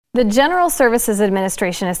The General Services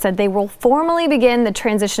Administration has said they will formally begin the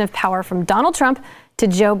transition of power from Donald Trump to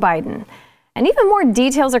Joe Biden. And even more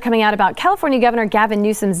details are coming out about California Governor Gavin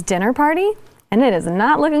Newsom's dinner party, and it is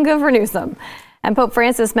not looking good for Newsom. And Pope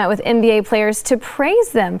Francis met with NBA players to praise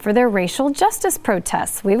them for their racial justice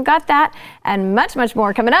protests. We've got that and much, much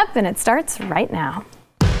more coming up, and it starts right now.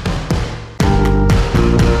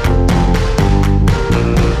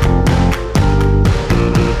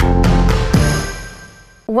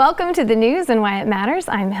 Welcome to the news and why it matters.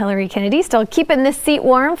 I'm Hillary Kennedy, still keeping this seat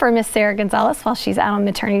warm for Miss Sarah Gonzalez while she's out on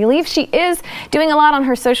maternity leave. She is doing a lot on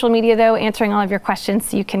her social media, though, answering all of your questions,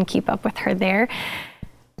 so you can keep up with her there.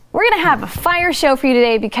 We're going to have a fire show for you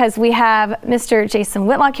today because we have Mr. Jason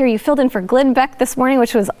Whitlock here. You filled in for Glenn Beck this morning,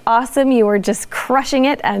 which was awesome. You were just crushing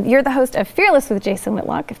it. And you're the host of Fearless with Jason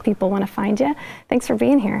Whitlock, if people want to find you. Thanks for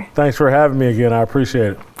being here. Thanks for having me again. I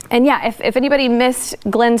appreciate it. And yeah, if anybody missed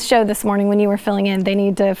Glenn's show this morning when you were filling in, they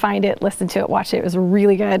need to find it, listen to it, watch it. It was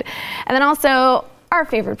really good. And then also our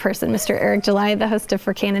favorite person, Mr. Eric July, the host of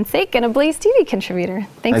For Cannon's Sake and a Blaze TV contributor.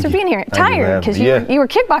 Thanks for being here. Tired, because you were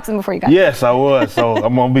kickboxing before you got here. Yes, I was. So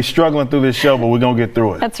I'm going to be struggling through this show, but we're going to get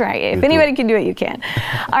through it. That's right. If anybody can do it, you can.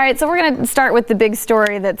 All right, so we're going to start with the big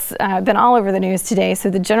story that's been all over the news today. So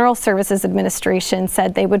the General Services Administration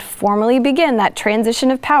said they would formally begin that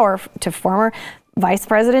transition of power to former Vice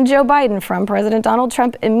President Joe Biden from President Donald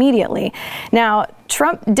Trump immediately. Now,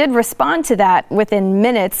 Trump did respond to that within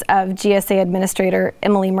minutes of GSA Administrator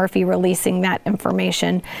Emily Murphy releasing that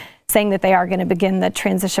information, saying that they are going to begin the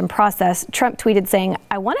transition process. Trump tweeted saying,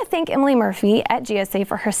 "I want to thank Emily Murphy at GSA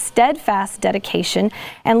for her steadfast dedication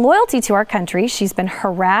and loyalty to our country. She's been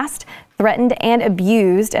harassed, threatened, and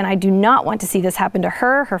abused, and I do not want to see this happen to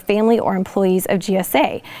her, her family, or employees of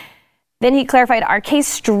GSA." Then he clarified, "Our case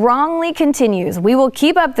strongly continues. We will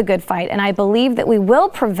keep up the good fight, and I believe that we will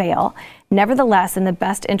prevail. Nevertheless, in the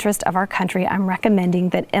best interest of our country, I'm recommending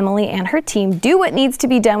that Emily and her team do what needs to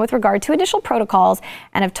be done with regard to initial protocols,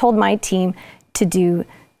 and have told my team to do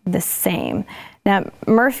the same." Now,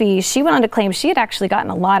 Murphy, she went on to claim she had actually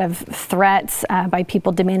gotten a lot of threats by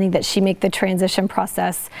people demanding that she make the transition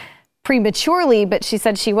process prematurely, but she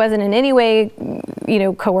said she wasn't in any way,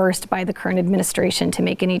 coerced by the current administration to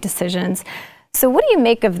make any decisions. So what do you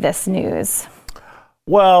make of this news?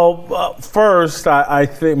 Well, first, I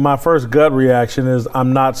think my first gut reaction is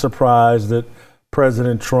I'm not surprised that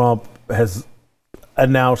President Trump has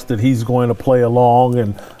announced that he's going to play along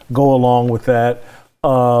and go along with that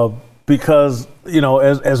because,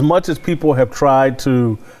 as much as people have tried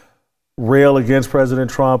to rail against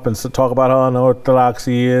President Trump and talk about how unorthodox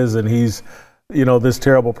he is and he's, this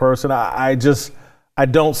terrible person, I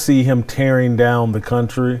don't see him tearing down the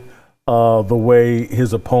country the way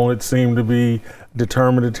his opponents seem to be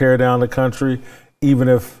determined to tear down the country. Even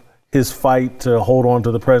if his fight to hold on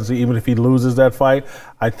to the presidency, even if he loses that fight,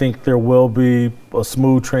 I think there will be a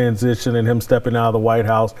smooth transition in him stepping out of the White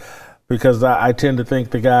House, because I tend to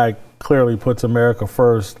think the guy clearly puts America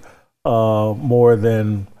first more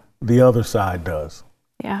than the other side does.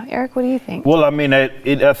 Yeah. Eric, what do you think? Well,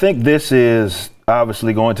 I think this is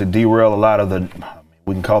obviously going to derail a lot of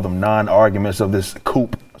we can call them non-arguments of this coup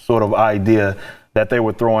sort of idea that they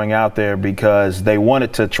were throwing out there, because they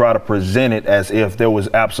wanted to try to present it as if there was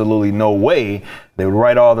absolutely no way. They would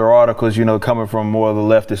write all their articles, coming from more of the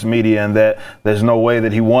leftist media, and that there's no way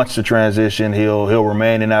that he wants to transition. He'll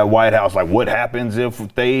remain in that White House. Like, what happens if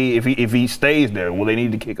he stays there? Will they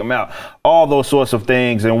need to kick him out? All those sorts of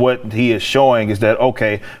things. And what he is showing is that,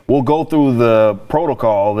 okay, we'll go through the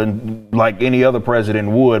protocol and like any other president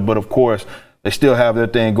would, but of course, they still have their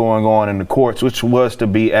thing going on in the courts, which was to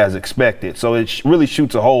be as expected. So it really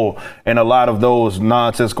shoots a hole in a lot of those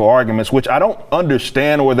nonsensical arguments, which I don't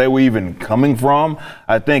understand where they were even coming from.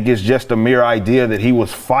 I think it's just a mere idea that he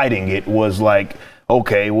was fighting it was like,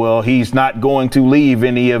 okay, well, he's not going to leave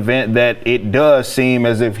in the event that it does seem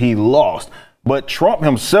as if he lost. But Trump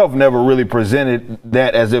himself never really presented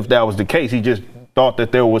that as if that was the case. He just thought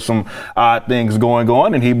that there was some odd things going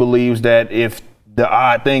on, and he believes that if the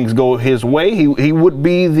odd things go his way, he would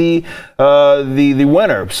be the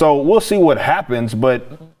winner. So we'll see what happens, but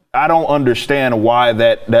I don't understand why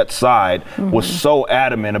that side was so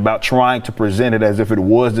adamant about trying to present it as if it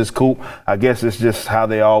was this coup. I guess it's just how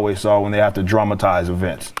they always saw when they have to dramatize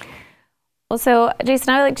events. Well, so Jason,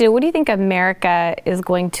 I'd like to know, what do you think America is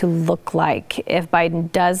going to look like if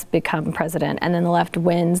Biden does become president and then the left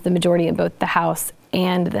wins the majority in both the House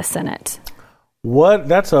and the Senate?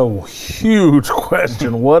 That's a huge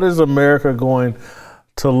question. What is America going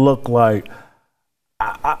to look like?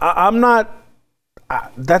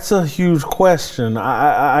 That's a huge question.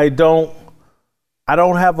 I don't I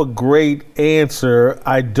don't have a great answer.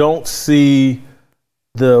 I don't see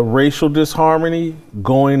the racial disharmony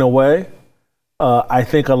going away. I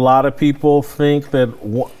think a lot of people think that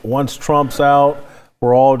once Trump's out,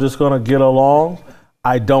 we're all just going to get along.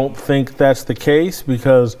 I don't think that's the case,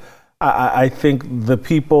 because I think the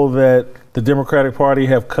people that the Democratic Party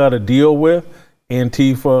have cut a deal with,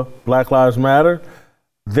 Antifa, Black Lives Matter,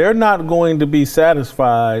 they're not going to be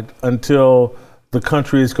satisfied until the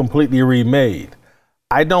country is completely remade.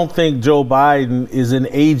 I don't think Joe Biden is an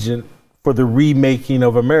agent for the remaking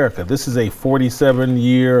of America. This is a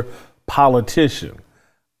 47-year politician.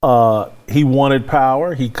 He wanted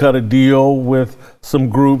power. He cut a deal with some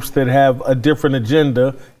groups that have a different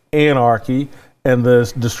agenda, anarchy and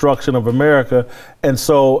the destruction of America. And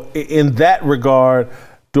so in that regard,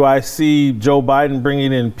 do I see Joe Biden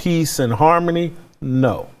bringing in peace and harmony?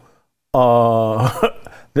 No. I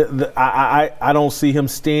don't see him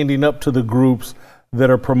standing up to the groups that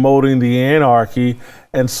are promoting the anarchy.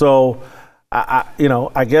 And so,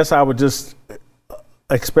 I guess I would just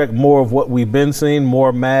expect more of what we've been seeing,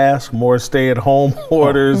 more masks, more stay-at-home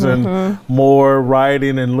orders, and more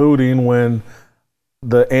rioting and looting when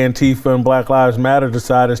the Antifa and Black Lives Matter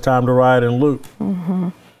decide it's time to riot and loot.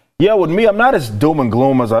 Yeah, with me, I'm not as doom and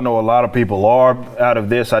gloom as I know a lot of people are out of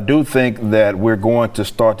this. I do think that we're going to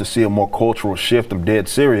start to see a more cultural shift. I'm dead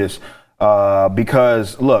serious,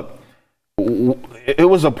 because, look, it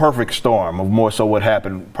was a perfect storm of more so what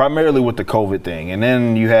happened, primarily with the COVID thing. And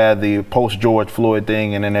then you had the post-George Floyd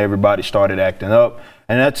thing, and then everybody started acting up.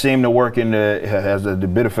 And that seemed to work as a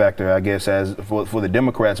benefactor, I guess, as for the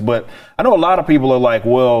Democrats. But I know a lot of people are like,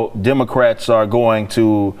 well, Democrats are going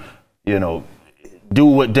to, do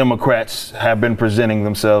what Democrats have been presenting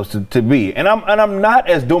themselves to be. And I'm not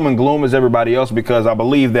as doom and gloom as everybody else, because I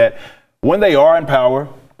believe that when they are in power,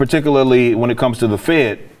 particularly when it comes to the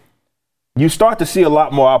Fed, you start to see a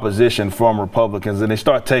lot more opposition from Republicans, and they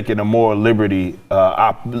start taking a more liberty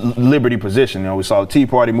position. We saw the Tea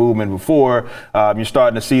Party movement before. You're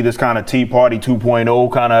starting to see this kind of Tea Party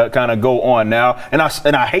 2.0 kind of go on now. And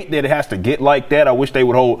I hate that it has to get like that. I wish they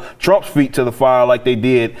would hold Trump's feet to the fire like they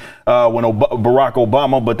did when Barack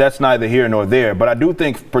Obama, but that's neither here nor there. But I do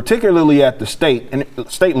think, particularly at the state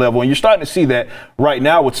level, and you're starting to see that right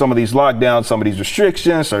now with some of these lockdowns, some of these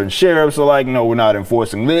restrictions. Certain sheriffs are like, no, we're not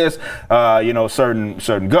enforcing this.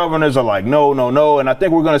 Certain governors are like, no. And I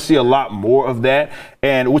think we're going to see a lot more of that,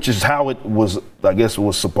 and which is how it was, I guess,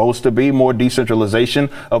 was supposed to be, more decentralization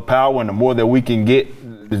of power. And the more that we can get,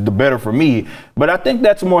 the better for me. But I think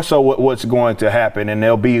that's more so what's going to happen. And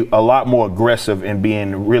they'll be a lot more aggressive in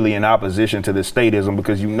being really in opposition to this statism,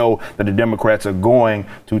 because that the Democrats are going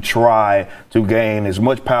to try to gain as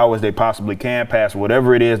much power as they possibly can, pass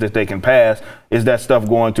whatever it is that they can pass. Is that stuff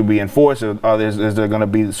going to be enforced? Or is there going to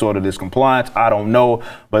be sort of this compliance? I don't know.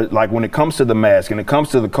 But like when it comes to the mask and it comes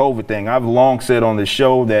to the COVID thing, I've long said on this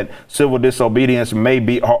show that civil disobedience may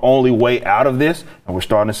be our only way out of this. And we're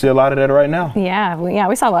starting to see a lot of that right now. Yeah,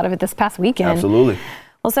 we saw a lot of it this past weekend. Absolutely.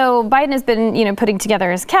 Well, so Biden has been, putting together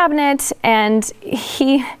his cabinet, and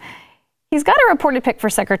he's got a reported pick for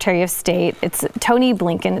Secretary of State. It's Tony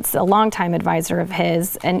Blinken. It's a longtime advisor of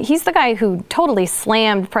his, and he's the guy who totally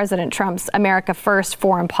slammed President Trump's America First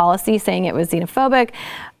foreign policy, saying it was xenophobic,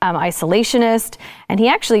 isolationist, and he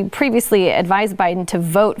actually previously advised Biden to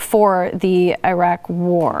vote for the Iraq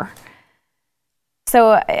war.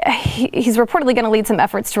 So he's reportedly going to lead some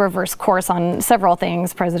efforts to reverse course on several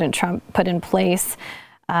things President Trump put in place,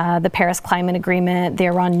 the Paris Climate Agreement, the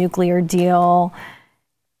Iran nuclear deal.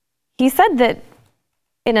 He said that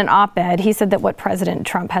in an op-ed, he said that what President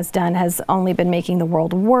Trump has done has only been making the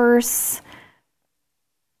world worse.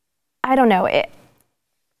 I don't know.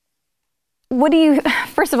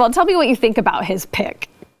 First of all, tell me what you think about his pick.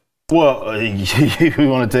 Well, you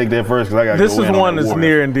want to take that first? Because I got this is one that's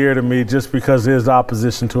near and dear to me, just because there's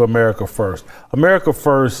opposition to America First. America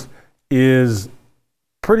First is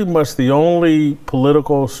pretty much the only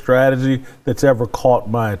political strategy that's ever caught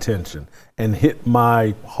my attention and hit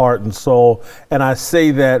my heart and soul. And I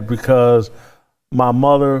say that because my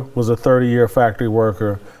mother was a 30-year factory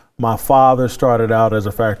worker. My father started out as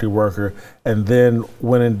a factory worker and then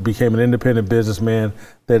went and became an independent businessman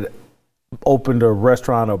that opened a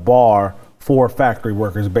restaurant, a bar for factory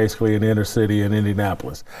workers, basically in the inner city in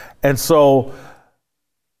Indianapolis. And so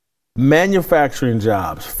manufacturing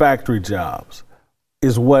jobs, factory jobs,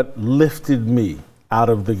 is what lifted me out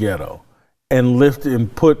of the ghetto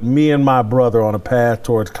and put me and my brother on a path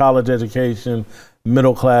towards college education,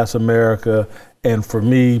 middle class America. And for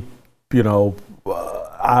me,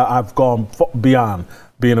 I've gone beyond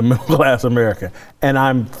being a middle class American. And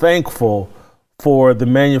I'm thankful for the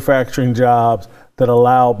manufacturing jobs that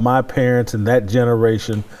allowed my parents and that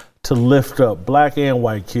generation to lift up black and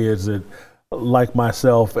white kids that, like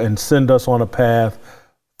myself, and send us on a path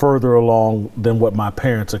further along than what my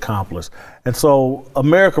parents accomplished. And so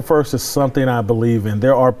America First is something I believe in.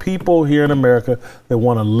 There are people here in America that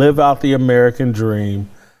want to live out the American dream,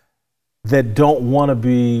 that don't want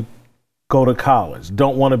to go to college,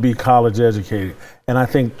 don't want to be college educated. And I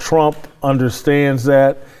think Trump understands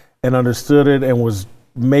that and understood it and was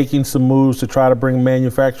making some moves to try to bring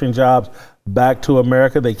manufacturing jobs back to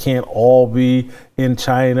America. They can't all be in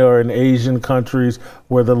China or in Asian countries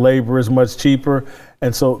where the labor is much cheaper.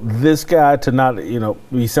 And so this guy, to not,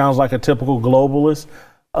 he sounds like a typical globalist.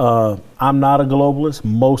 I'm not a globalist.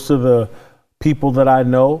 Most of the people that I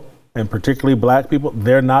know, and particularly black people,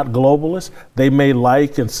 they're not globalists. They may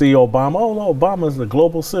like and see Obama. Oh, no, Obama's a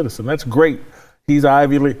global citizen. That's great. He's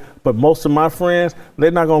Ivy League. But most of my friends, they're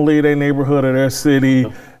not going to leave their neighborhood or their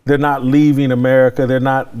city. They're not leaving America. They're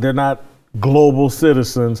not global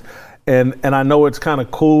citizens. And I know it's kind of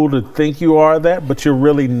cool to think you are that, but you're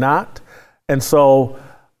really not. And so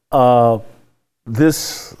this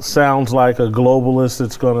sounds like a globalist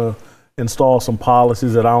that's going to install some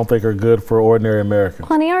policies that I don't think are good for ordinary Americans.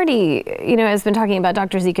 Well, and he already, has been talking about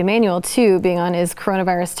Dr. Zeke Emanuel, too, being on his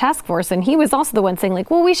coronavirus task force. And he was also the one saying,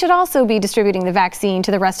 we should also be distributing the vaccine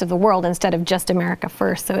to the rest of the world instead of just America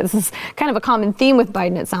first. So this is kind of a common theme with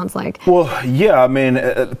Biden, it sounds like. Well, yeah, I mean,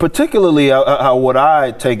 particularly what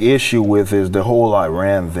I take issue with is the whole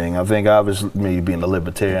Iran thing. I think, obviously, me being a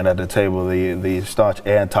libertarian at the table, the staunch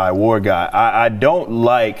anti-war guy, I don't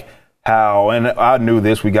like how, and I knew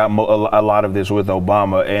this, we got a lot of this with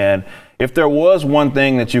Obama, and if there was one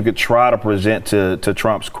thing that you could try to present to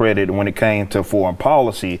Trump's credit when it came to foreign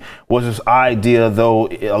policy, was this idea, though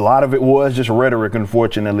a lot of it was just rhetoric,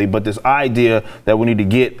 unfortunately, but this idea that we need to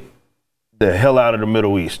get the hell out of the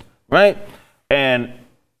Middle East, right? And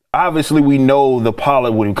obviously we know the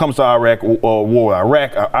policy when it comes to Iraq war,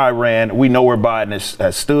 Iran, we know where Biden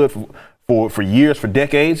has stood for years, for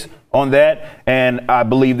decades on that. And I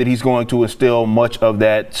believe that he's going to instill much of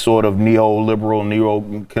that sort of neoliberal,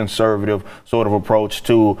 neoconservative sort of approach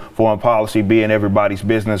to foreign policy being everybody's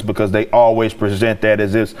business, because they always present that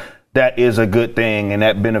as if that is a good thing and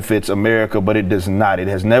that benefits America, but it does not. It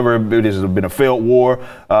has been a failed war.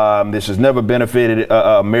 This has never benefited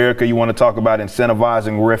America. You want to talk about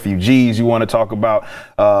incentivizing refugees. You want to talk about,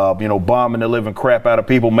 bombing the living crap out of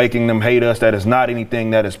people, making them hate us. That is not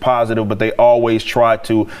anything that is positive, but they always try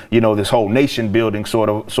to, this whole nation building sort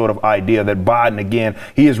of idea that Biden, again,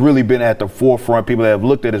 he has really been at the forefront. People that have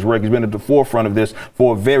looked at his record, he's been at the forefront of this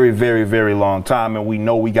for a very, very, very long time. And we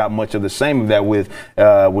know we got much of the same of that with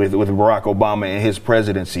Barack Obama and his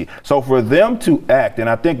presidency. So for them to act, and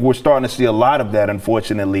I think we're starting to see a lot of that,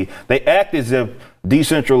 unfortunately, they act as if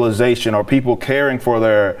decentralization or people caring for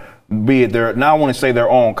now I want to say their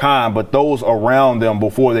own kind, but those around them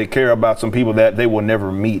before they care about some people that they will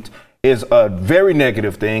never meet, is a very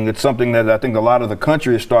negative thing. It's something that I think a lot of the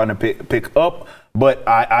country is starting to pick up. But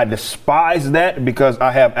I despise that, because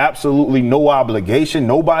I have absolutely no obligation.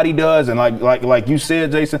 Nobody does. And like you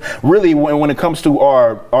said, Jason, really, when it comes to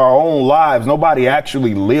our own lives, nobody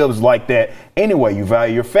actually lives like that anyway. You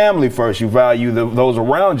value your family first. You value those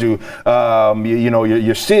around you,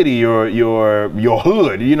 your city, your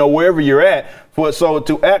hood, wherever you're at. So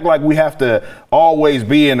to act like we have to always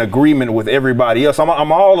be in agreement with everybody else.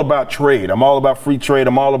 I'm all about trade. I'm all about free trade.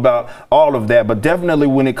 I'm all about all of that. But definitely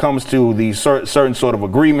when it comes to these certain sort of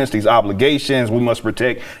agreements, these obligations, we must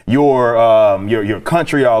protect your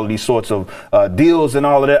country, all of these sorts of deals and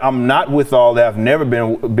all of that. I'm not with all that. I've never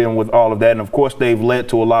been with all of that. And of course, they've led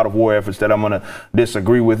to a lot of war efforts that I'm going to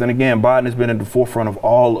disagree with. And again, Biden has been at the forefront of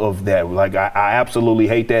all of that. Like, I absolutely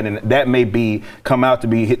hate that. And that may come out to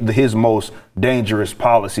be his most dangerous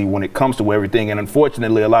policy when it comes to everything. And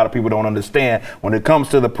unfortunately, a lot of people don't understand when it comes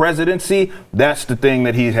to the presidency, that's the thing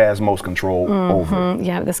that he has most control over.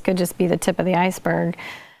 Yeah, this could just be the tip of the iceberg.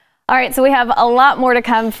 All right, so we have a lot more to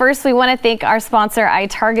come. First, we want to thank our sponsor,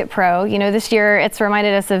 iTarget Pro. This year it's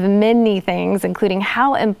reminded us of many things, including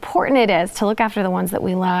how important it is to look after the ones that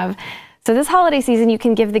we love. So this holiday season, you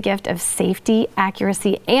can give the gift of safety,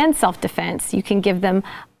 accuracy, and self-defense. You can give them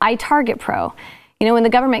iTarget Pro. When the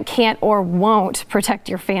government can't or won't protect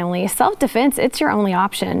your family, self-defense, it's your only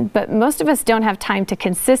option. But most of us don't have time to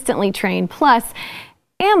consistently train. Plus,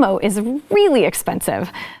 ammo is really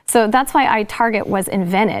expensive. So that's why iTarget was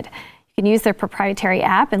invented. You can use their proprietary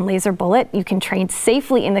app and laser bullet. You can train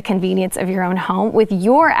safely in the convenience of your own home with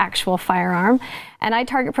your actual firearm. And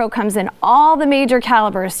iTarget Pro comes in all the major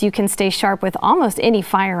calibers, so you can stay sharp with almost any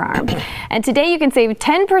firearm. And today you can save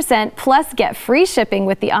 10% plus get free shipping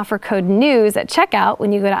with the offer code NEWS at checkout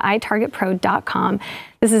when you go to itargetpro.com.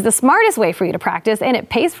 This is the smartest way for you to practice, and it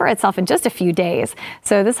pays for itself in just a few days.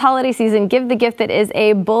 So this holiday season, give the gift that is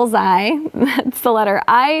a bullseye. That's the letter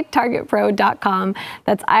itargetpro.com.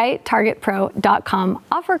 That's itargetpro.com.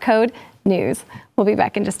 Offer code NEWS. We'll be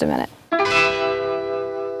back in just a minute.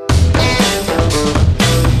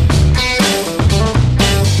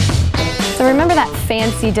 So remember that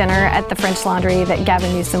fancy dinner at the French Laundry that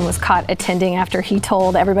Gavin Newsom was caught attending after he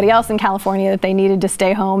told everybody else in California that they needed to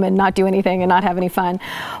stay home and not do anything and not have any fun?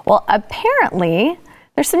 Well, apparently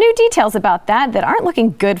there's some new details about that aren't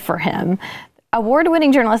looking good for him.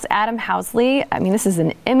 Award-winning journalist Adam Housley, this is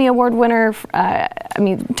an Emmy Award winner,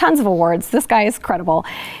 tons of awards. This guy is credible.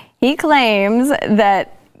 He claims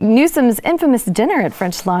that Newsom's infamous dinner at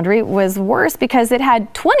French Laundry was worse because it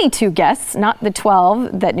had 22 guests, not the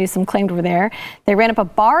 12 that Newsom claimed were there. They ran up a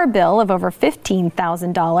bar bill of over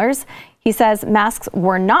 $15,000. He says masks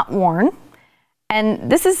were not worn.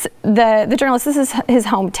 And this is the journalist, this is his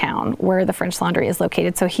hometown where the French Laundry is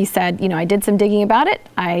located. So he said, I did some digging about it.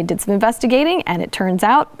 I did some investigating, and it turns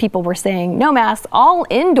out people were saying no masks, all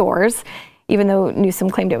indoors, even though Newsom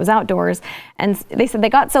claimed it was outdoors. And they said they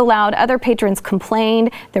got so loud, other patrons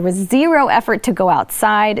complained. There was zero effort to go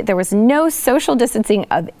outside. There was no social distancing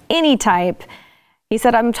of any type. He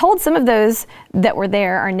said, I'm told some of those that were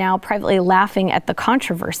there are now privately laughing at the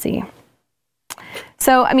controversy.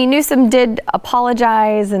 So, Newsom did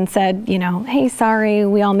apologize and said, hey, sorry,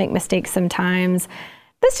 we all make mistakes sometimes.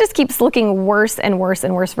 This just keeps looking worse and worse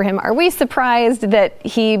and worse for him. Are we surprised that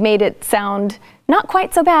he made it sound not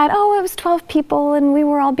quite so bad? Oh, it was 12 people and we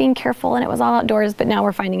were all being careful and it was all outdoors, but now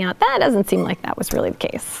we're finding out that doesn't seem like that was really the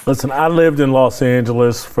case. Listen, I lived in Los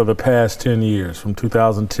Angeles for the past 10 years, from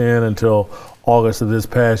 2010 until August of this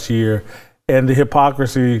past year, and the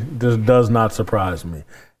hypocrisy just does not surprise me.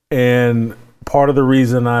 And part of the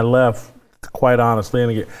reason I left, quite honestly,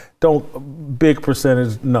 and again, big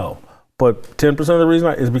percentage, no, but 10% of the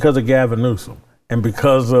reason is because of Gavin Newsom and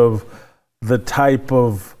because of the type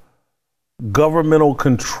of governmental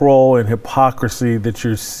control and hypocrisy that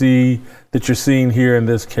you're seeing here in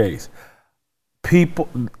this case. People,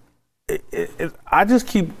 I just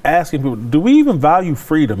keep asking people, do we even value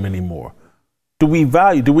freedom anymore? Do we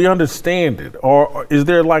understand it? Or is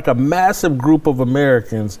there like a massive group of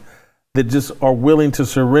Americans that just are willing to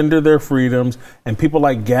surrender their freedoms, and people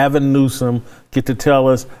like Gavin Newsom get to tell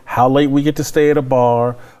us how late we get to stay at a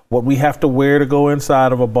bar, what we have to wear to go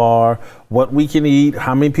inside of a bar, what we can eat,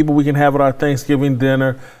 how many people we can have at our Thanksgiving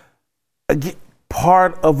dinner?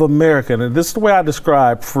 Part of America, and this is the way I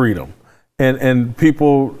describe freedom. And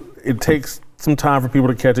people, it takes some time for people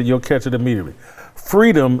to catch it. You'll catch it immediately.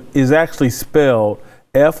 Freedom is actually spelled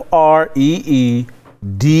F-R-E-E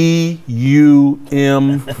D-U-M-B.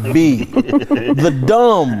 The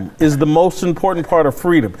dumb is the most important part of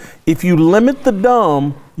freedom. If you limit the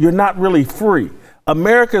dumb, you're not really free.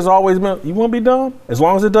 America has always been, you want to be dumb? As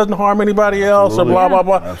long as it doesn't harm anybody else or blah, blah,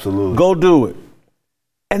 blah. Absolutely. Go do it.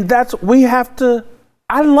 And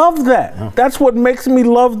I love that. Yeah. That's what makes me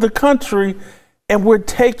love the country. And we're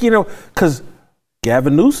taking, because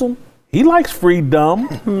Gavin Newsom, he likes free dumb.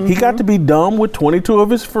 Mm-hmm. He got to be dumb with 22 of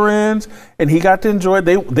his friends, and he got to enjoy it.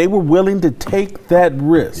 They were willing to take that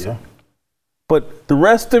risk. Yeah. But the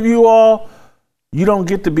rest of you all, you don't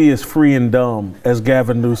get to be as free and dumb as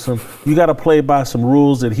Gavin Newsom. You got to play by some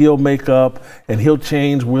rules that he'll make up, and he'll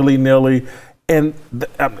change willy-nilly. And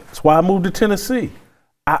that's why I moved to Tennessee.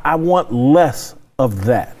 I want less of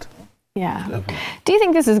that. Yeah. Definitely. Do you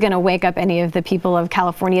think this is going to wake up any of the people of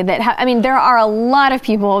California that there are a lot of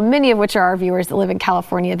people, many of which are our viewers, that live in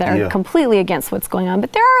California that are completely against what's going on.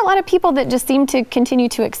 But there are a lot of people that just seem to continue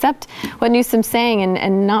to accept what Newsom's saying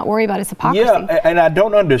and not worry about his hypocrisy. Yeah, and I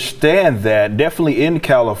don't understand that. Definitely in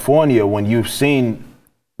California, when you've seen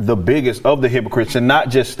the biggest of the hypocrites, and not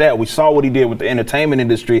just that, we saw what he did with the entertainment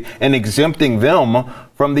industry and exempting them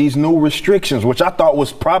from these new restrictions, which I thought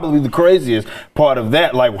was probably the craziest part of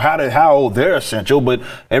that. Like how they're essential, but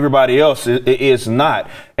everybody else is not.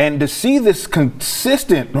 And to see this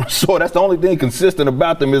consistent, so that's the only thing consistent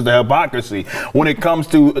about them is the hypocrisy when it comes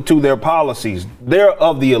to their policies. They're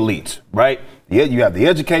of the elites, right? Yeah, you have the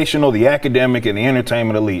educational, the academic, and the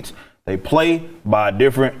entertainment elites. They play by a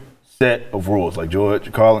different set of rules. Like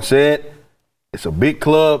George Carlin said, it's a big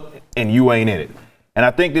club and you ain't in it. And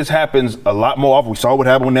I think this happens a lot more often. We saw what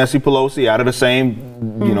happened with Nancy Pelosi out of the same,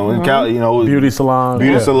 beauty salon.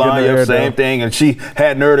 Same thing. And she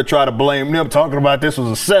had nerve to try to blame them, talking about this was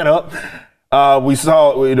a setup. We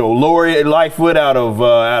saw, Lori Lightfoot out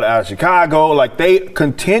of Chicago. Like, they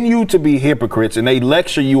continue to be hypocrites, and they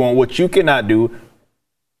lecture you on what you cannot do,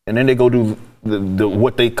 and then they go do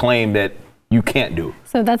what they claim that you can't do.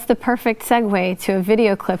 So that's the perfect segue to a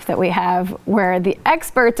video clip that we have where the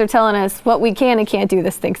experts are telling us what we can and can't do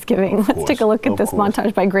this Thanksgiving. Let's take a look at this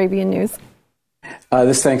montage by Gravy and News.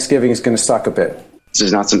 This Thanksgiving is going to suck a bit. This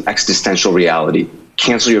is not some existential reality.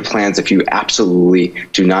 Cancel your plans if you absolutely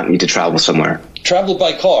do not need to travel somewhere. Travel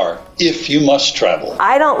by car if you must travel.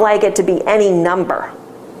 I don't like it to be any number.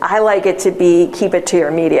 I like it to be keep it to your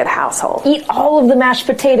immediate household. Eat all of the mashed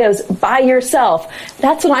potatoes by yourself.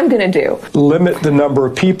 That's what I'm going to do. Limit the number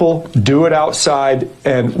of people, do it outside,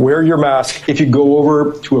 and wear your mask. If you go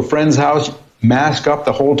over to a friend's house, mask up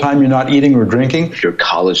the whole time you're not eating or drinking. If you're a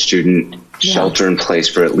college student, shelter in place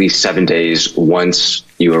for at least 7 days once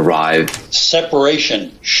you arrive.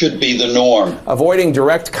 Separation should be the norm. Avoiding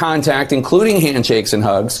direct contact, including handshakes and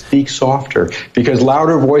hugs. Speak softer, because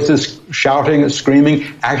louder voices, shouting,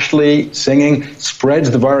 screaming, actually singing spreads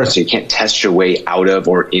the virus. So you can't test your way out of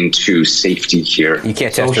or into safety here. You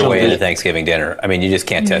can't test your way into Thanksgiving dinner. I mean, you just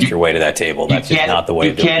can't test your way to that table. That's just not the way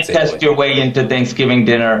to do it. You can't test your way into Thanksgiving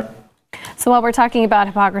dinner. So while we're talking about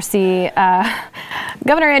hypocrisy,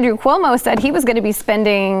 Governor Andrew Cuomo said he was going to be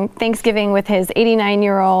spending Thanksgiving with his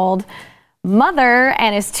 89-year-old mother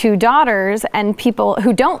and his 2 daughters and people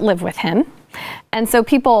who don't live with him. And so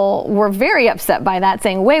people were very upset by that,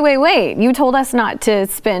 saying, wait, you told us not to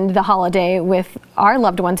spend the holiday with our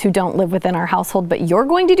loved ones who don't live within our household, but you're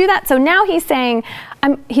going to do that? So now he's saying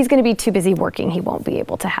he's going to be too busy working. He won't be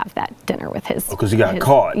able to have that dinner with his... Because he got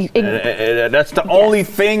caught. That's the only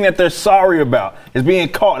thing that they're sorry about, is being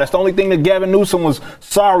caught. That's the only thing that Gavin Newsom was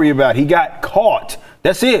sorry about. He got caught.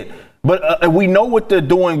 That's it. But we know what they're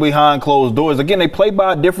doing behind closed doors. Again, they play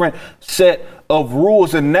by a different set of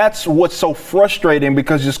rules, and that's what's so frustrating,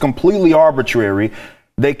 because it's completely arbitrary.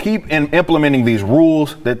 They keep implementing these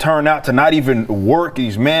rules that turn out to not even work.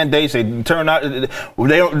 These mandates, they turn out,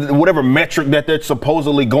 whatever metric that they're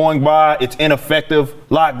supposedly going by, it's ineffective.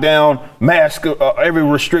 Lockdown, mask, every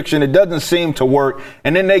restriction, it doesn't seem to work.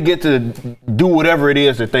 And then they get to do whatever it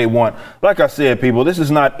is that they want. Like I said, people, this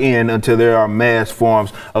is not in until there are mass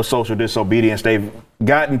forms of social disobedience. They've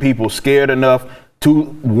gotten people scared enough to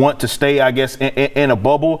want to stay, I guess, in a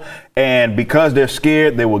bubble. And because they're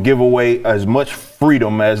scared, they will give away as much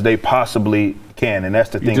freedom as they possibly can. And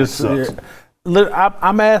that's the thing that sucks.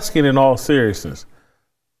 I'm asking in all seriousness,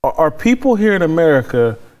 are people here in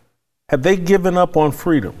America, have they given up on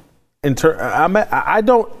freedom? I'm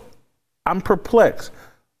perplexed.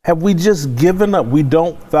 Have we just given up? We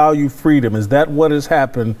don't value freedom. Is that what has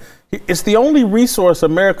happened? It's the only resource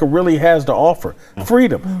America really has to offer.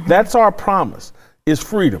 Freedom. Mm-hmm. That's our promise, is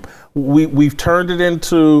freedom. We've turned it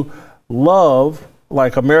into love,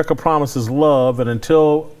 like America promises love, and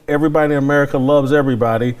until everybody in America loves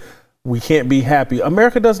everybody, we can't be happy.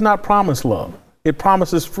 America does not promise love. It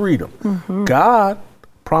promises freedom. Mm-hmm. God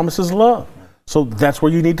promises love. So that's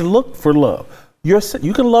where you need to look for love. You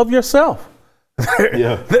can love yourself.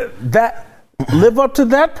 Live up to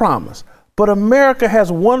that promise. But America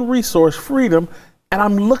has one resource, freedom, and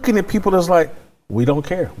I'm looking at people that's like, we don't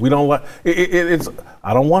care. We don't like it's.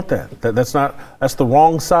 I don't want that. That's the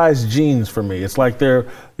wrong size jeans for me. It's like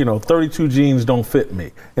 32 jeans don't fit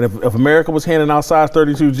me. And if America was handing out size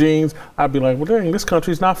 32 jeans, I'd be like, well, dang, this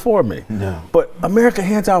country's not for me. No. But America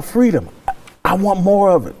hands out freedom. I want more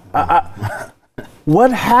of it.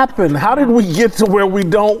 What happened? How did we get to where we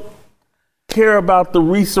don't care about the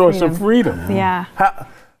resource of freedom? Yeah.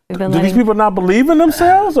 Do these people not believe in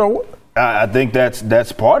themselves, or what? I think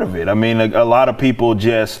that's part of it. I mean, a lot of people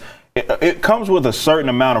just, it comes with a certain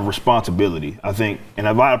amount of responsibility, I think, and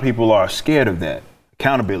a lot of people are scared of that.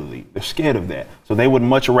 Accountability. They're scared of that. So they would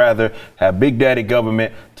much rather have big daddy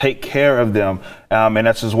government take care of them. And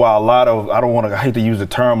that's just why a lot of, I hate to use the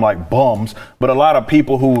term like bums, but a lot of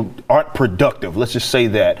people who aren't productive, let's just say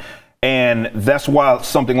that. And that's why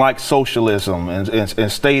something like socialism and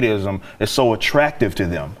statism is so attractive to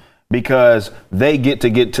them, because they get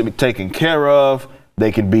to be taken care of.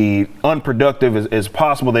 They can be unproductive as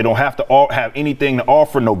possible. They don't have to have anything to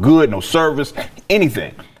offer, no good, no service,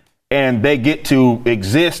 anything. and they get to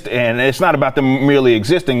exist, and it's not about them merely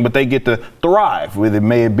existing, but they get to thrive, whether it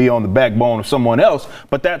may be on the backbone of someone else,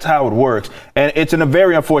 but that's how it works. And it's a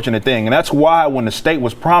very unfortunate thing. And that's why when the state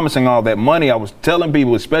was promising all that money, I was telling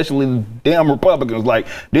people, especially the damn Republicans, like,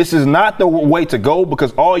 this is not the way to go,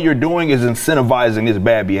 because all you're doing is incentivizing this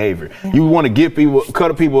bad behavior. Yeah. You want to give people,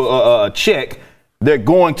 cut people a check. They're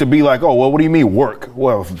going to be like, oh, well, what do you mean work?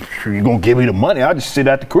 Well, you're going to give me the money. I'll just sit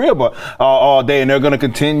at the crib all day. And they're going to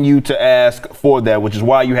continue to ask for that, which is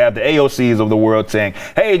why you have the AOCs of the world saying,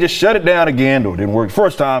 hey, just shut it down again. Or it didn't work the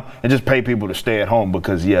first time, and just pay people to stay at home,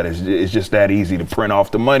 because, yeah, it's just that easy to print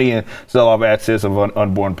off the money and sell off assets of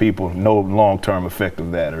unborn people. No long-term effect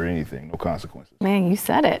of that or anything. No consequences. Man, you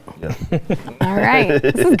said it. Yeah. All right.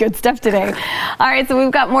 This is good stuff today. All right. So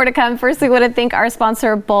we've got more to come. First, we want to thank our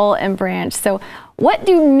sponsor, Boll and Branch. So what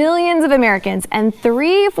do millions of Americans and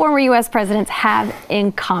 3 former U.S. presidents have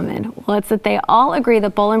in common? Well, it's that they all agree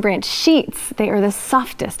that Boll and Branch sheets, they are the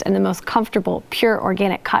softest and the most comfortable, pure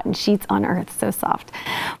organic cotton sheets on earth. So soft.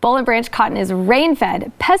 Boll and Branch cotton is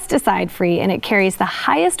rain-fed, pesticide-free, and it carries the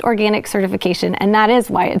highest organic certification, and that is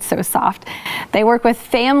why it's so soft. They work with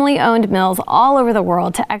family-owned mills all over the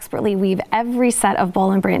world to expertly weave every set of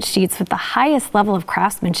Boll and Branch sheets with the highest level of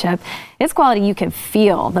craftsmanship. It's quality you can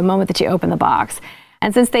feel the moment that you open the box.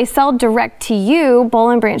 And since they sell direct to you, Boll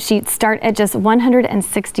and Branch sheets start at just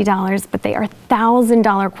 $160, but they are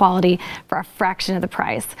 $1,000 quality for a fraction of the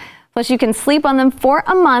price. Plus, you can sleep on them for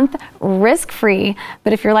a month, risk-free.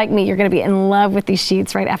 But if you're like me, you're going to be in love with these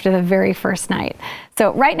sheets right after the very first night.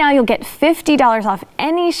 So right now, you'll get $50 off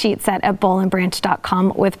any sheet set at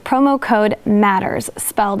bollandbranch.com with promo code MATTERS,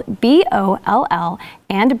 spelled B-O-L-L,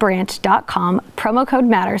 and branch.com. Promo code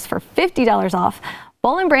MATTERS for $50 off.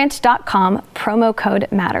 bollandbranch.com, promo code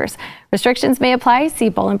MATTERS. Restrictions may apply. See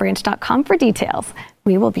bollandbranch.com for details.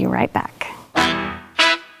 We will be right back.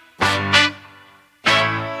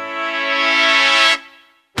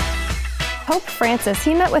 Pope Francis,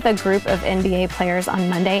 he met with a group of NBA players on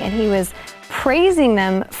Monday, and he was praising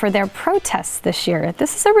them for their protests this year.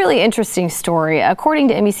 This is a really interesting story. According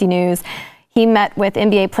to NBC News, he met with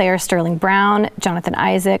NBA players Sterling Brown, Jonathan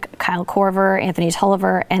Isaac, Kyle Korver, Anthony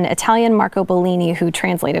Tolliver, and Italian Marco Bellini, who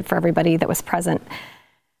translated for everybody that was present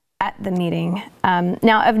at the meeting.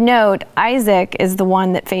 Now, of note, Isaac is the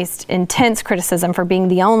one that faced intense criticism for being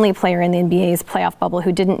the only player in the NBA's playoff bubble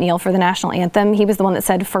who didn't kneel for the national anthem. He was the one that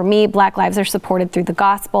said, for me, Black lives are supported through the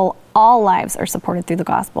gospel. All lives are supported through the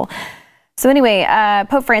gospel. So anyway,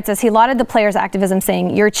 Pope Francis, he lauded the players' activism,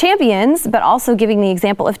 saying, you're champions, but also giving the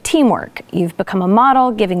example of teamwork. You've become a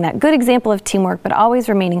model, giving that good example of teamwork, but always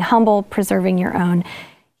remaining humble, preserving your own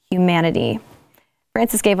humanity.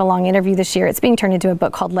 Francis gave a long interview this year. It's being turned into a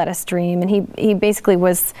book called Let Us Dream. And he basically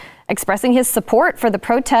was expressing his support for the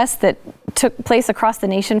protests that took place across the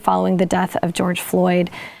nation following the death of George Floyd.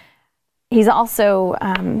 He's also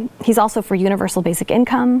for universal basic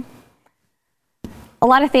income. A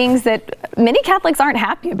lot of things that many Catholics aren't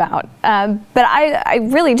happy about. But I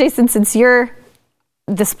really, Jason, since you're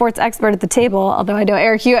the sports expert at the table, although I know,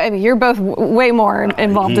 Eric, you're both way more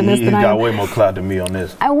involved in this than I am. He's got way more clout than me on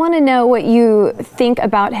this. I want to know what you think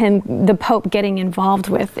about him, the Pope, getting involved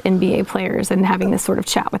with NBA players and having this sort of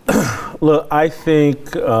chat with them. Look, I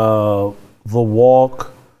think the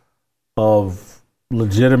walk of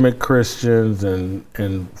legitimate Christians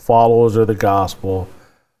and followers of the gospel,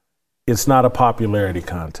 it's not a popularity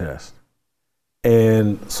contest.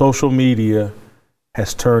 And social media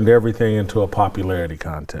has turned everything into a popularity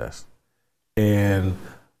contest. And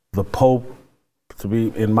the Pope, to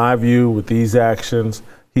be, in my view, with these actions,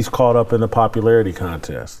 he's caught up in the popularity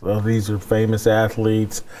contest. Well, these are famous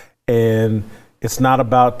athletes, and it's not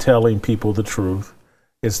about telling people the truth.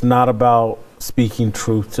 It's not about speaking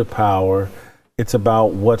truth to power. It's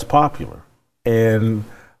about what's popular. And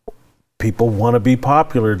people want to be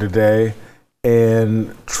popular today,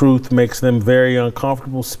 and truth makes them very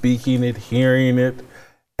uncomfortable speaking it, hearing it.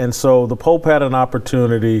 And so the Pope had an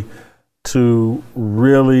opportunity to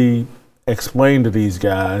really explain to these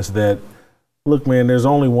guys that, look, man, there's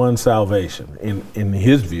only one salvation in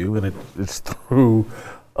his view, and it's through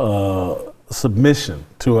submission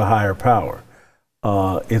to a higher power.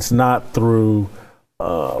 It's not through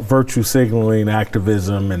virtue signaling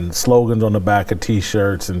activism and slogans on the back of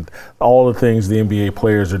T-shirts and all the things the NBA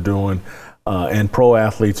players are doing and pro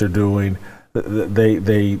athletes are doing.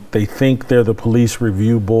 They think they're the police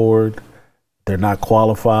review board. They're not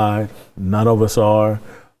qualified. None of us are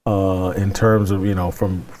in terms of,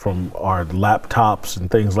 from our laptops and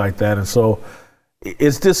things like that. And so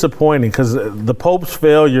it's disappointing because the Pope's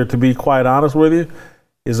failure, to be quite honest with you,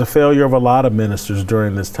 is a failure of a lot of ministers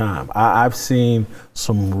during this time. I've seen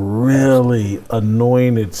some really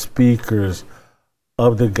anointed speakers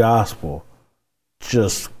of the gospel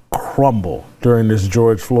just crumble during this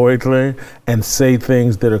George Floyd thing and say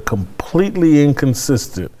things that are completely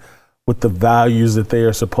inconsistent with the values that they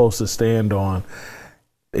are supposed to stand on.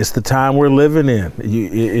 It's the time we're living in.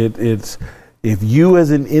 It's if you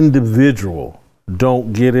as an individual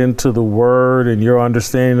don't get into the word and your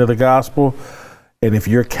understanding of the gospel, and if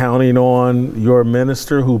you're counting on your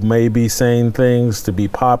minister who may be saying things to be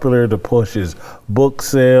popular, to push his book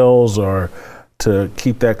sales or to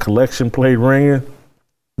keep that collection plate ringing,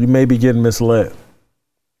 you may be getting misled.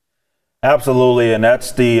 Absolutely, and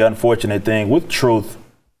that's the unfortunate thing with truth.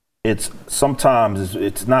 It's sometimes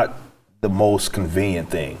it's not the most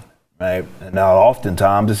convenient thing, right? And now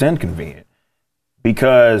oftentimes it's inconvenient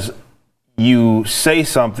because you say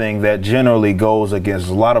something that generally goes against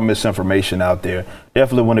a lot of misinformation out there,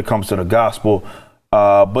 definitely when it comes to the gospel.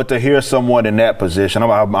 But to hear someone in that position,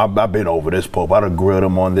 I've been over this, Pope. I done grilled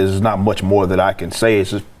him on this. There's not much more that I can say.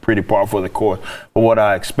 It's just pretty par for the course. But what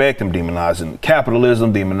I expect him demonizing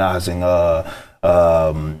capitalism, demonizing,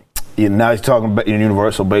 now he's talking about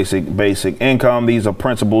universal basic income. These are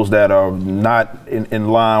principles that are not in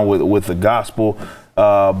line with the gospel.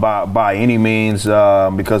 By any means,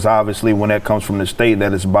 because obviously when that comes from the state,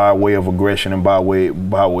 that is by way of aggression and by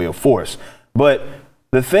way of force. But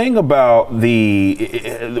the thing about when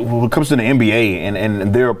it comes to the NBA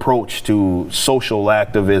and their approach to social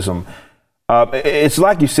activism, it's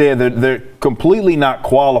like you said, they're completely not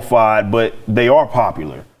qualified, but they are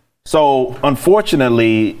popular. So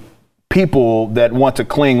unfortunately, people that want to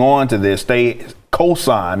cling on to this, they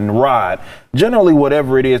co-sign and ride generally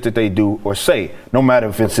whatever it is that they do or say, no matter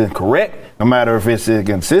if it's incorrect, no matter if it's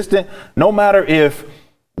inconsistent, no matter if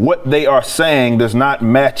what they are saying does not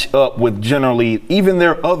match up with generally even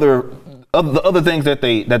their other things that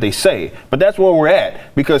they say. But that's where we're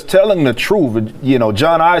at, because telling the truth,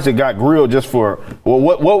 John Isaac got grilled just for, well,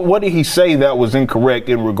 what did he say that was incorrect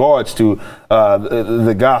in regards to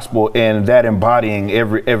the gospel and that embodying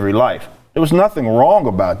every life? There was nothing wrong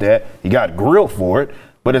about that. He got grilled for it,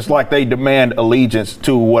 but it's like they demand allegiance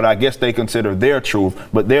to what I guess they consider their truth,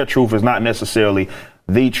 but their truth is not necessarily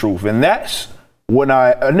the truth. And that's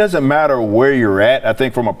it doesn't matter where you're at. I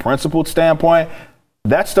think from a principled standpoint,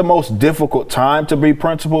 that's the most difficult time to be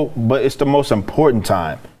principled, but it's the most important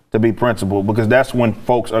time to be principled, because that's when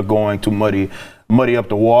folks are going to muddy up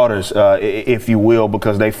the waters, if you will,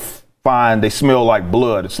 because they smell like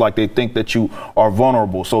blood. It's like they think that you are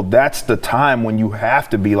vulnerable. So that's the time when you have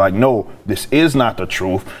to be like, no, this is not the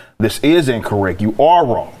truth. This is incorrect. You are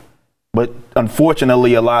wrong. But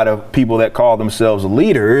unfortunately, a lot of people that call themselves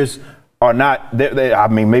leaders are not,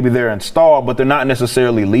 maybe they're installed, but they're not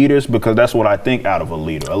necessarily leaders, because that's what I think out of a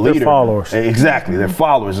leader. They're followers. Exactly. They're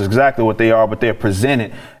followers is exactly what they are, but they're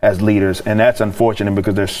presented as leaders. And that's unfortunate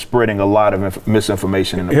because they're spreading a lot of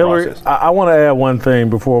misinformation in the process. I want to add one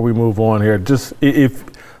thing before we move on here. Just if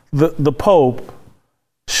the Pope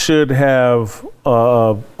should have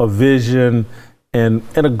a vision and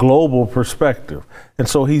a global perspective. And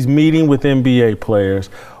so he's meeting with NBA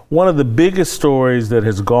players. One of the biggest stories that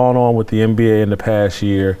has gone on with the NBA in the past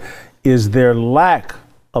year is their lack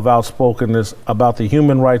of outspokenness about the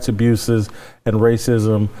human rights abuses and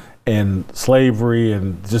racism and slavery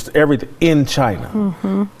and just everything in China.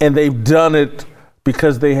 Mm-hmm. And they've done it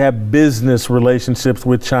because they have business relationships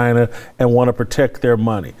with China and want to protect their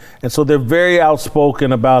money. And so they're very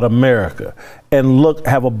outspoken about America and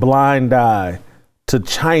have a blind eye to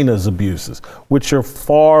China's abuses, which are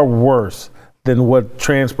far worse than what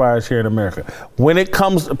transpires here in America. When it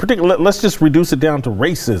comes, particularly, let's just reduce it down to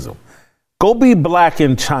racism. Go be black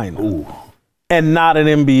in China and not an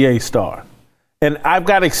NBA star. And I've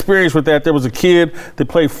got experience with that. There was a kid that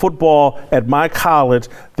played football at my college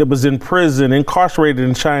that was in prison, incarcerated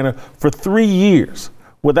in China for 3 years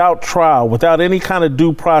without trial, without any kind of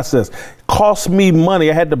due process. It cost me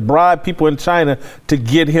money. I had to bribe people in China to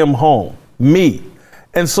get him home. Me.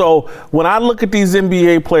 And so when I look at these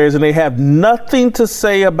NBA players and they have nothing to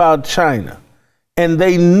say about China, and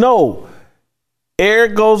they know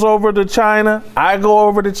Eric goes over to China, I go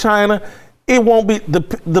over to China, it won't be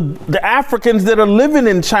the Africans that are living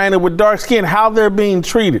in China with dark skin, how they're being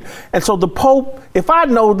treated. And so the Pope, if I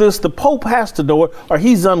know this, the Pope has to know it, or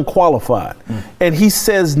he's unqualified. And he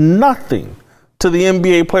says nothing to the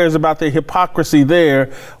NBA players about their hypocrisy there,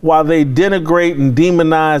 while they denigrate and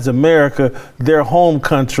demonize America, their home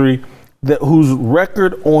country, whose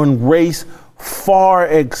record on race far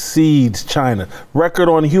exceeds China. Record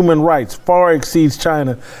on human rights far exceeds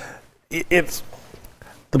China.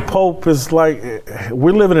 the Pope is like,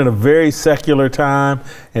 we're living in a very secular time,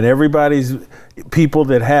 and everybody's people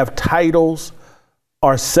that have titles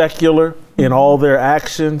are secular in all their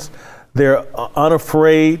actions. They're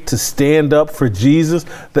unafraid to stand up for Jesus.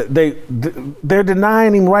 They're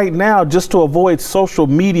denying him right now just to avoid social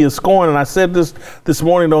media scorn. And I said this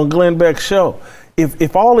morning on Glenn Beck's show.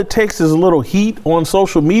 If all it takes is a little heat on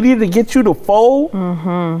social media to get you to fold,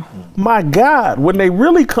 my God, when they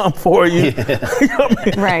really come for you,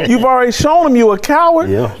 right. You've already shown them you a coward.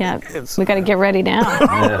 Yeah, we got to get ready now.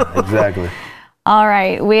 Yeah, exactly. All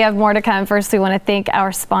right, we have more to come. First, we want to thank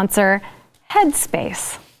our sponsor,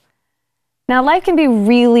 Headspace. Now, life can be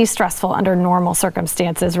really stressful under normal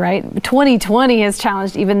circumstances, right? 2020 has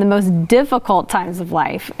challenged even the most difficult times of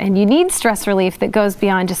life, and you need stress relief that goes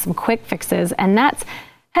beyond just some quick fixes, and that's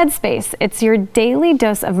Headspace. It's your daily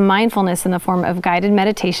dose of mindfulness in the form of guided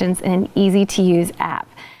meditations in an easy-to-use app.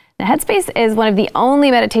 Now, Headspace is one of the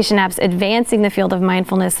only meditation apps advancing the field of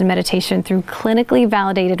mindfulness and meditation through clinically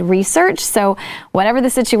validated research. So whatever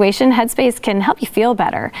the situation, Headspace can help you feel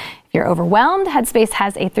better. If you're overwhelmed, Headspace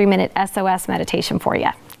has a 3-minute SOS meditation for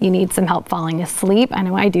you. You need some help falling asleep. I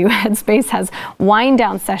know I do. Headspace has wind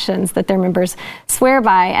down sessions that their members swear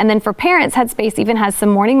by. And then for parents, Headspace even has some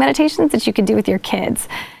morning meditations that you can do with your kids.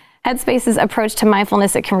 Headspace's approach to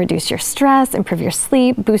mindfulness, it can reduce your stress, improve your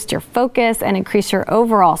sleep, boost your focus, and increase your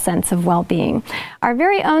overall sense of well-being. Our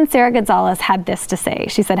very own Sarah Gonzalez had this to say.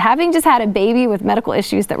 She said, having just had a baby with medical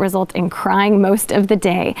issues that result in crying most of the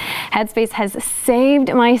day, Headspace has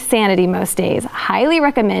saved my sanity most days. Highly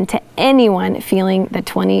recommend to anyone feeling the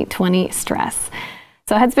 2020 stress.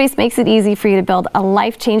 So Headspace makes it easy for you to build a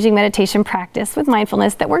life-changing meditation practice with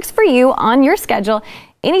mindfulness that works for you on your schedule,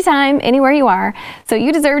 anytime, anywhere you are. So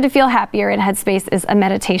you deserve to feel happier, and Headspace is a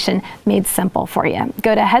meditation made simple for you.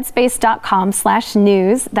 Go to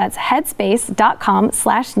headspace.com/news. That's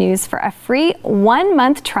headspace.com/news for a free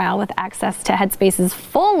 1-month trial with access to Headspace's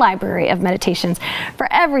full library of meditations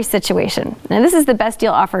for every situation. Now, this is the best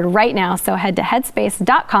deal offered right now, so head to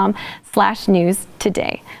headspace.com/news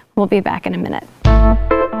today. We'll be back in a minute.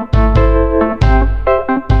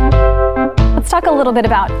 Let's talk a little bit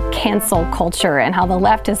about cancel culture and how the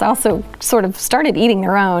left has also sort of started eating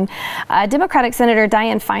their own. Democratic Senator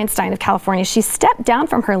Dianne Feinstein of California, she stepped down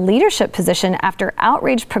from her leadership position after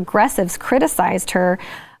outraged progressives criticized her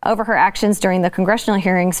over her actions during the congressional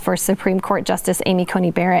hearings for Supreme Court Justice Amy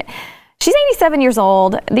Coney Barrett. She's 87 years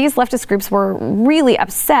old. These leftist groups were really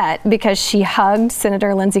upset because she hugged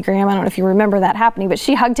Senator Lindsey Graham. I don't know if you remember that happening, but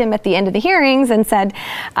she hugged him at the end of the hearings and said,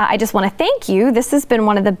 I just want to thank you. This has been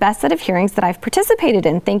one of the best set of hearings that I've participated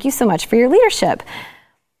in. Thank you so much for your leadership.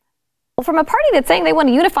 Well, from a party that's saying they want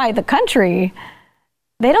to unify the country,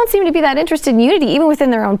 they don't seem to be that interested in unity, even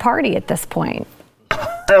within their own party at this point.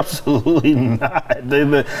 Absolutely not.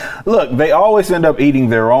 Look, they always end up eating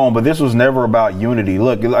their own, but this was never about unity.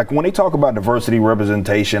 Look, like when they talk about diversity,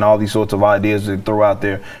 representation, all these sorts of ideas they throw out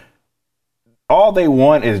there, all they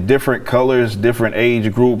want is different colors, different age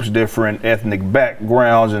groups, different ethnic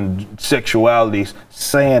backgrounds and sexualities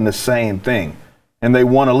saying the same thing. And they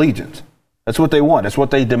want allegiance. That's what they want. That's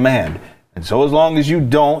what they demand. And so as long as you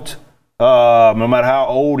don't, no matter how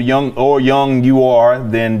old, young you are,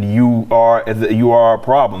 then you are a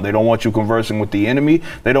problem. They don't want you conversing with the enemy.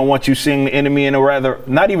 They don't want you seeing the enemy in a rather,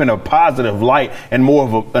 not even a positive light, and more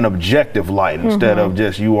of an objective light instead of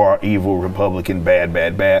just you are evil, Republican,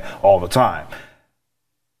 bad all the time.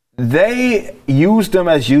 They use them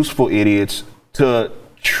as useful idiots to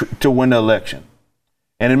win the election,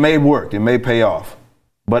 and it may work. It may pay off,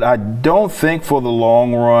 but I don't think for the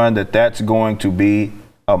long run that that's going to be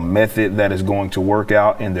a method that is going to work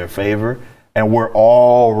out in their favor. And we're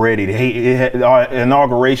already, our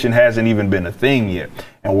inauguration hasn't even been a thing yet,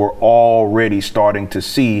 and we're already starting to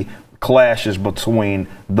see clashes between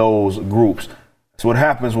those groups. That's what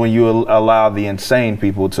happens when you allow the insane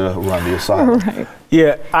people to run the asylum. Right.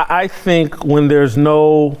 Yeah, I think when there's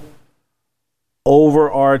no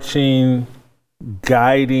overarching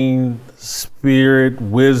guiding spirit,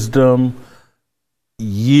 wisdom,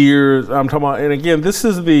 years, I'm talking about, and again, this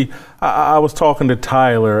is I was talking to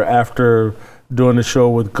Tyler after doing the show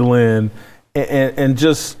with Glenn, and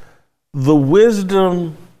just the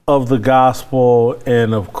wisdom of the gospel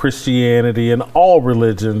and of Christianity and all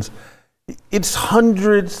religions. It's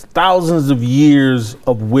hundreds, thousands of years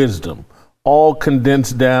of wisdom, all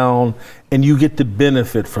condensed down, and you get the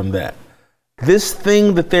benefit from that. This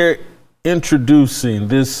thing that they're introducing,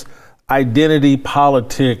 this identity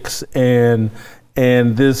politics and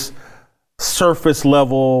this surface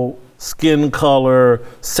level skin color,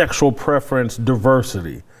 sexual preference,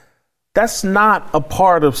 diversity. That's not a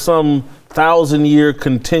part of some 1,000-year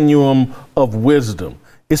continuum of wisdom.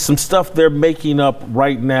 It's some stuff they're making up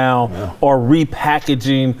right now or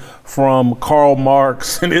repackaging from Karl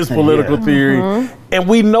Marx and his political theory. And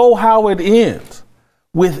we know how it ends,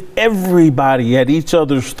 with everybody at each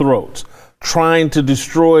other's throats, trying to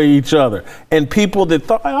destroy each other. And people that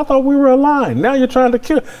thought, I thought we were aligned. Now you're trying to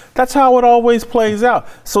kill. That's how it always plays out.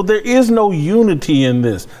 So there is no unity in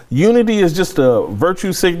this. Unity is just a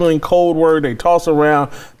virtue signaling code word they toss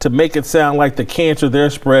around to make it sound like the cancer they're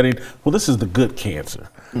spreading. Well, this is the good cancer.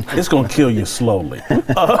 It's going to kill you slowly.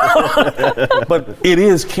 But it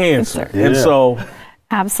is cancer. And so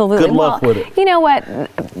absolutely. Good luck with it. You know what?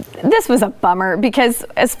 This was a bummer because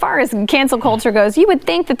as far as cancel culture goes, you would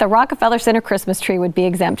think that the Rockefeller Center Christmas tree would be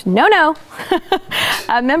exempt. No.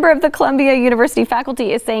 A member of the Columbia University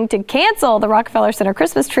faculty is saying to cancel the Rockefeller Center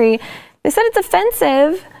Christmas tree. They said it's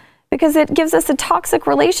offensive because it gives us a toxic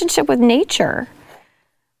relationship with nature.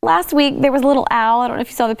 Last week, there was a little owl. I don't know if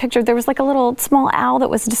you saw the picture. There was like a little small owl that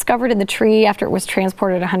was discovered in the tree after it was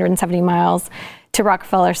transported 170 miles to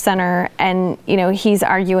Rockefeller Center. And, you know, he's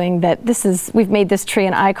arguing that we've made this tree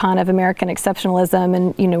an icon of American exceptionalism.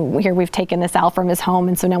 And, you know, here we've taken this owl from his home.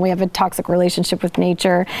 And so now we have a toxic relationship with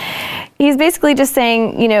nature. He's basically just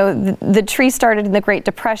saying, you know, the tree started in the Great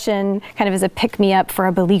Depression kind of as a pick-me-up for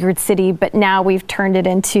a beleaguered city. But now we've turned it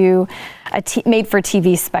into a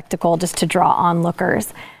made-for-TV spectacle just to draw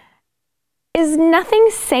onlookers. Is nothing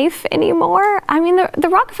safe anymore? I mean, the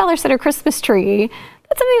Rockefeller Center Christmas tree,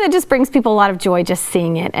 that's something that just brings people a lot of joy just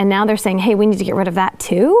seeing it. And now they're saying, hey, we need to get rid of that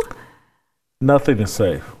too? Nothing is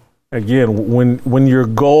safe. Again, when your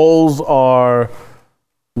goals are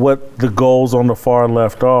what the goals on the far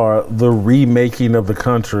left are, the remaking of the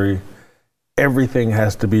country, everything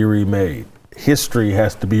has to be remade. History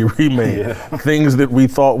has to be remade. Things that we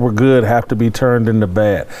thought were good have to be turned into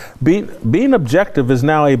bad. Being objective is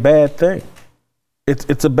now a bad thing.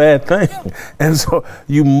 It's a bad thing. And so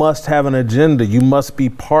you must have an agenda. You must be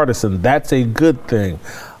partisan. That's a good thing.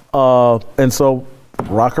 And so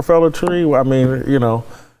Rockefeller tree, I mean, you know,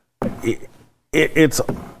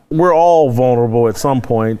 we're all vulnerable at some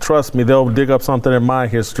point. Trust me, they'll dig up something in my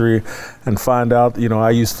history and find out, you know, I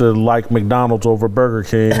used to like McDonald's over Burger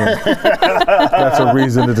King. And that's a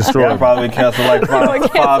reason to destroy it. I'll probably cancel like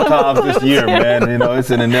five times this year, man. You know, it's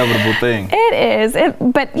an inevitable thing. It is.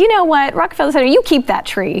 But you know what? Rockefeller Center, you keep that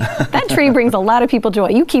tree. That tree brings a lot of people joy.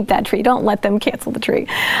 You keep that tree. Don't let them cancel the tree.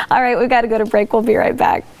 All right, we've got to go to break. We'll be right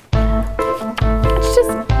back. It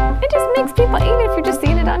just makes people, even if you're just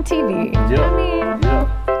seeing it on TV. Yeah. I mean,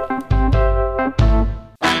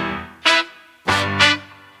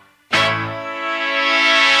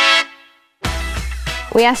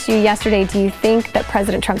 we asked you yesterday, do you think that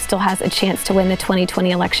President Trump still has a chance to win the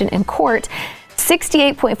 2020 election in court?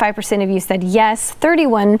 68.5% of you said yes.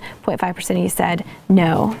 31.5% of you said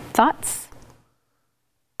no. Thoughts?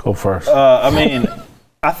 Go first. I mean,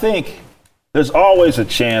 I think there's always a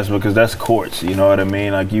chance because that's courts. You know what I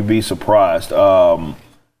mean? Like, you'd be surprised. But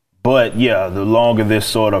yeah, the longer this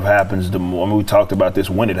sort of happens, the more. I mean, we talked about this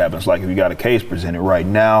when it happens. Like, if you got a case presented right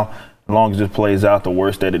now, as long as this plays out, the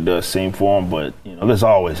worse that it does seem for him. But, you know, there's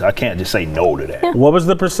always, I can't just say no to that. Yeah. What was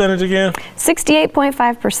the percentage again?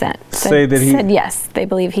 68.5% said yes. They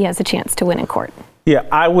believe he has a chance to win in court. Yeah,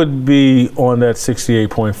 I would be on that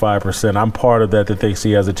 68.5%. I'm part of that thinks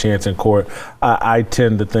he has a chance in court. I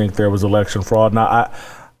tend to think there was election fraud. Now,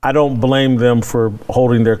 I don't blame them for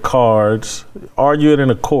holding their cards. Argue it in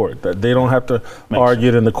a court. They don't have to argue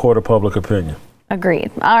it in the court of public opinion.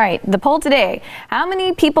 Agreed. All right, the poll today. How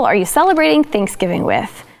many people are you celebrating Thanksgiving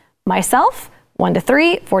with? Myself, 1 to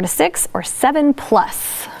 3, 4 to 6, or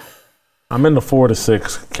 7+? I'm in the 4 to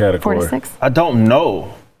 6 category. 4 to 6? I don't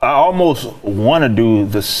know. I almost want to do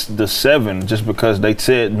the 7 just because they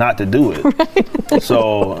said not to do it. Right.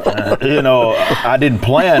 So, you know, I didn't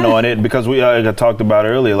plan on it because I talked about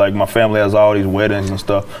earlier, like my family has all these weddings and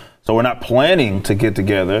stuff. So we're not planning to get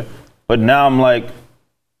together. But now I'm like,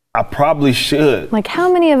 I probably should. Like,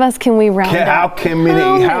 how many of us can we round up?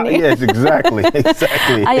 Yes, exactly.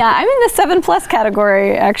 Exactly. Yeah, I'm in the 7+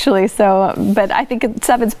 category, actually. So, but I think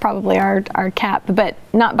 7's probably our cap, but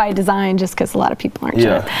not by design, just because a lot of people aren't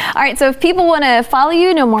sure. All right, so if people want to follow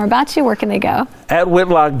you, know more about you, where can they go? At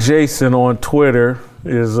Whitlock Jason on Twitter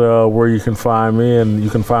is where you can find me, and you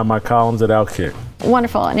can find my columns at Outkick.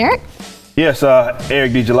 Wonderful. And Eric? Yes,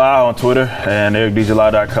 Eric D. July on Twitter and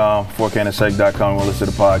ericdjuly.com, 4canonsec.com. We'll listen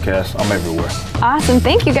to the podcast. I'm everywhere. Awesome.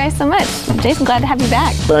 Thank you guys so much. Jason, glad to have you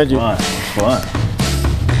back. Thank you. Fun.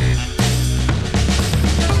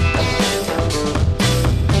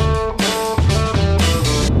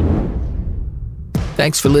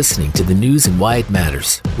 Thanks for listening to the news and why it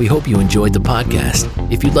matters. We hope you enjoyed the podcast.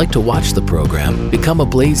 If you'd like to watch the program, become a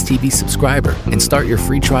Blaze TV subscriber and start your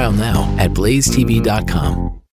free trial now at blazetv.com.